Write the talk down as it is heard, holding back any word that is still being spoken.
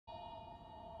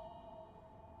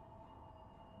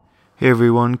Hey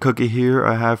everyone, Cookie here.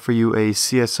 I have for you a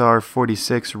CSR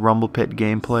 46 Rumble Pit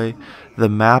gameplay. The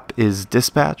map is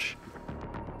Dispatch.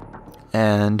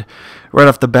 And right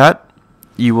off the bat,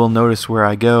 you will notice where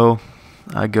I go.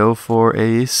 I go for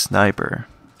a sniper.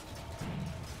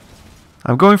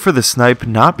 I'm going for the snipe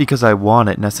not because I want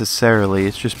it necessarily,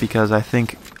 it's just because I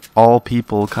think all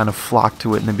people kind of flock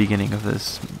to it in the beginning of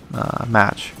this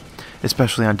match.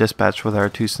 Especially on Dispatch with our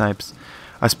two snipes.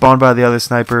 I spawned by the other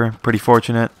sniper, pretty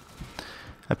fortunate.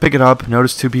 I pick it up,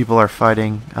 notice two people are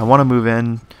fighting. I want to move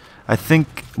in. I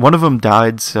think one of them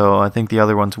died, so I think the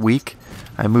other one's weak.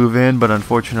 I move in, but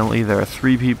unfortunately there are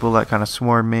three people that kind of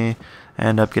swarm me. I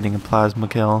end up getting a plasma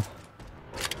kill.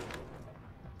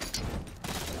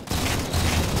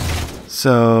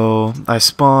 So I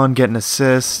spawn, get an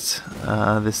assist.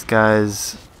 This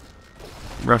guy's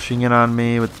rushing in on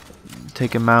me.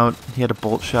 Take him out. He had a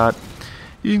bolt shot.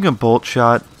 Using a bolt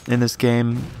shot in this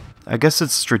game, I guess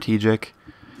it's strategic,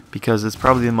 because it's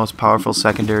probably the most powerful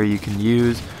secondary you can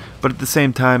use, but at the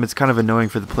same time it's kind of annoying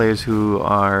for the players who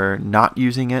are not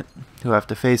using it, who have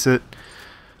to face it.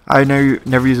 I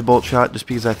never use a bolt shot just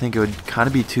because I think it would kind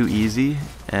of be too easy,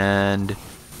 and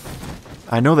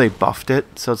I know they buffed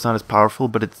it so it's not as powerful,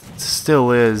 but it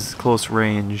still is close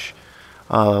range,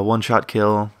 one-shot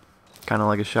kill, kind of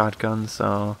like a shotgun,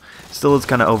 so still it's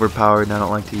kind of overpowered, and I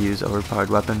don't like to use overpowered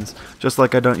weapons, just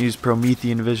like I don't use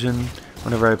Promethean Vision.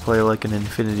 Whenever I play like an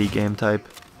Infinity game type,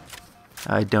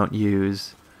 I don't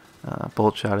use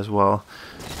bolt shot as well.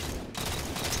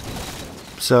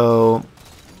 So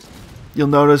you'll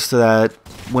notice that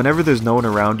whenever there's no one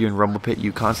around you in Rumble Pit,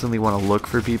 you constantly want to look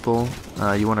for people.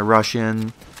 You want to rush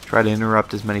in, try to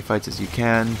interrupt as many fights as you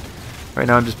can. Right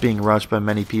now I'm just being rushed by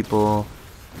many people.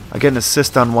 I get an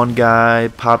assist on one guy,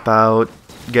 pop out,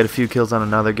 get a few kills on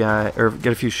another guy, or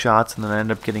get a few shots, and then I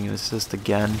end up getting an assist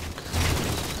again.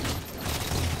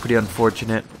 Pretty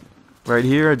unfortunate. Right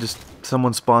here,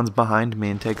 someone spawns behind me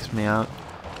and takes me out.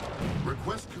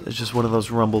 It's just one of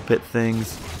those Rumble Pit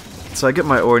things. So I get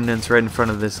my ordnance right in front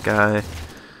of this guy.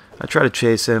 I try to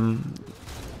chase him.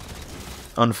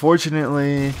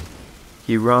 Unfortunately,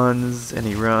 he runs and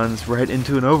he runs right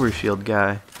into an overshield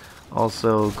guy.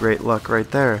 Also, great luck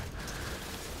right there.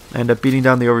 I end up beating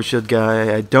down the overshield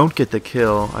guy. I don't get the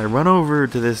kill. I run over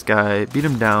to this guy, beat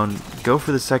him down, go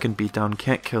for the second beatdown,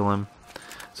 can't kill him.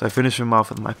 So I finish him off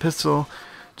with my pistol,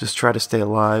 just try to stay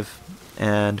alive,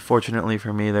 and fortunately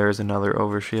for me there is another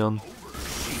overshield.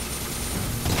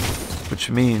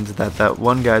 Which means that that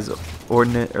one guy's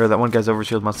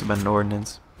overshield must have been an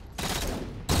ordnance.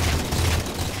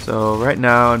 So right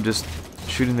now I'm just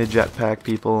shooting the jetpack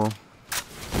people.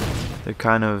 They're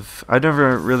kind of, I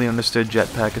never really understood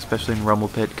jetpack, especially in Rumble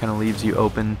Pit. It kind of leaves you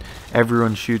open.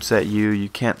 Everyone shoots at you. You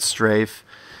can't strafe.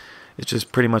 It's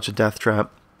just pretty much a death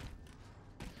trap.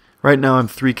 Right now I'm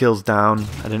 3 kills down.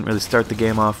 I didn't really start the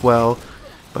game off well,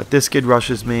 but this kid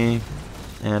rushes me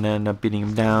and I end up beating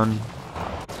him down.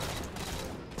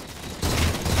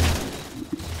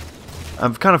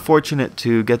 I'm kind of fortunate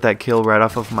to get that kill right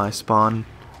off of my spawn.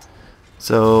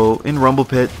 So in Rumble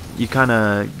Pit, you kind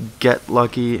of get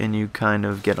lucky and you kind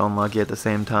of get unlucky at the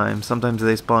same time. Sometimes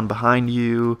they spawn behind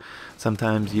you,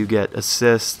 sometimes you get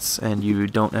assists and you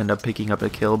don't end up picking up a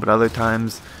kill, but other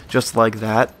times, just like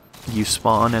that, you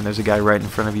spawn and there's a guy right in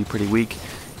front of you pretty weak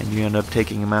and you end up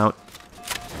taking him out.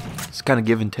 It's kind of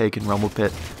give and take in Rumble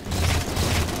Pit.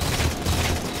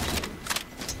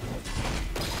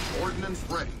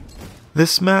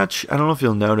 This match, I don't know if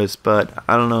you'll notice, but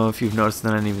I don't know if you've noticed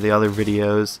in any of the other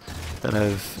videos that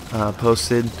I've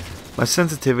posted. My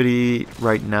sensitivity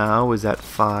right now is at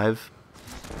 5,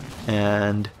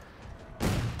 and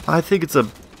I think it's a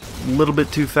little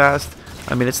bit too fast.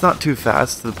 I mean, it's not too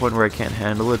fast to the point where I can't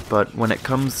handle it, but when it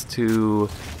comes to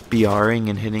BRing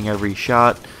and hitting every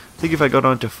shot, I think if I go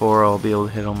down to 4, I'll be able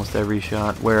to hit almost every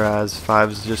shot, whereas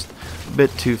 5 is just a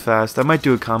bit too fast. I might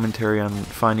do a commentary on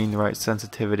finding the right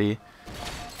sensitivity,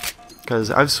 because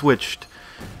I've switched,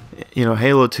 you know,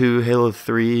 Halo 2, Halo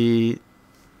 3,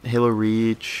 Halo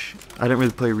Reach. I didn't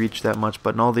really play Reach that much,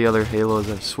 but in all the other Halos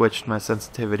I've switched my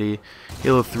sensitivity.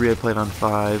 Halo 3 I played on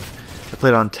 5. I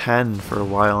played on 10 for a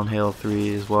while in Halo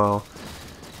 3 as well.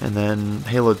 And then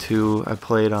Halo 2 I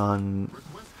played on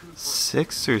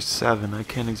 6 or 7, I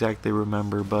can't exactly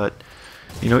remember, but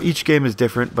you know, each game is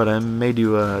different, but I may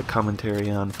do a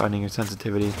commentary on finding your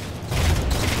sensitivity,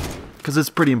 because it's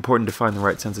pretty important to find the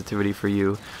right sensitivity for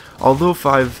you. Although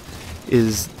 5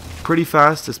 is pretty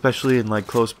fast, especially in like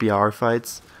close BR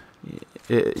fights,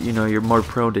 you know, you're more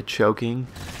prone to choking.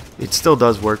 It still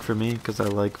does work for me because I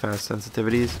like fast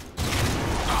sensitivities.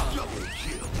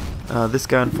 This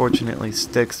guy unfortunately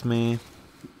sticks me.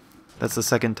 That's the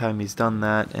second time he's done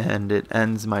that, and it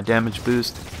ends my damage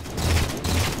boost.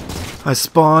 I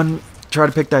spawn, try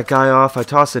to pick that guy off. I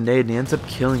toss a nade, and he ends up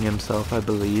killing himself, I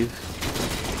believe.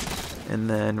 And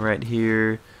then right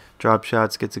here, drop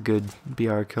shots, gets a good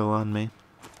BR kill on me.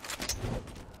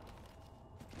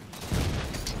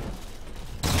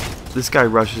 This guy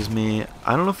rushes me.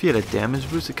 I don't know if he had a damage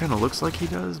boost. It kind of looks like he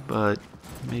does, but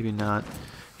maybe not.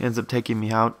 He ends up taking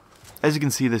me out. As you can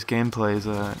see, this gameplay is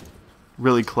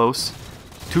really close.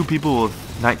 2 people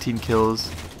with 19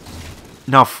 kills.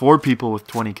 Now 4 people with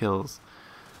 20 kills.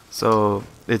 So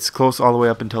it's close all the way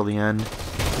up until the end.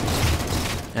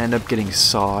 I end up getting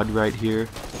sawed right here.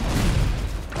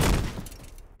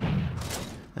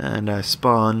 And I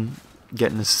spawn,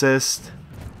 get an assist.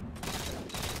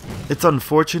 It's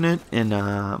unfortunate in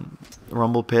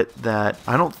Rumble Pit that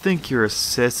I don't think your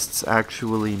assists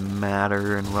actually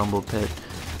matter in Rumble Pit.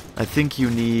 I think you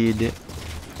need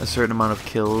a certain amount of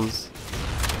kills.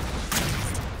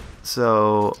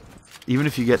 So even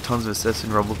if you get tons of assists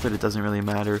in Rumble Pit, it doesn't really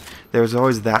matter. There's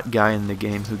always that guy in the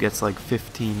game who gets like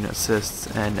 15 assists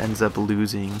and ends up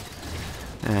losing.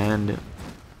 And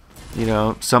you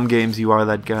know, some games you are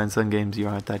that guy and some games you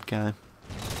aren't that guy.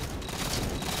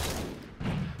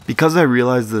 Because I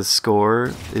realize the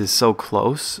score is so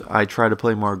close, I try to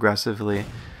play more aggressively.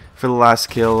 For the last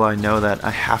kill, I know that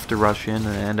I have to rush in and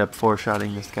I end up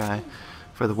 4-shotting this guy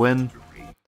for the win.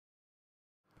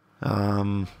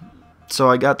 So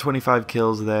I got 25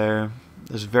 kills there.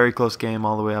 It was a very close game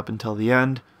all the way up until the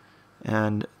end.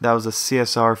 And that was a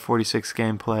CSR 46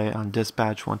 gameplay on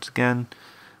Dispatch once again.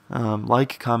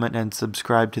 Like, comment, and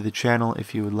subscribe to the channel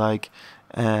if you would like.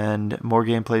 And more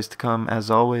gameplays to come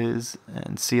as always,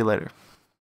 and see you later.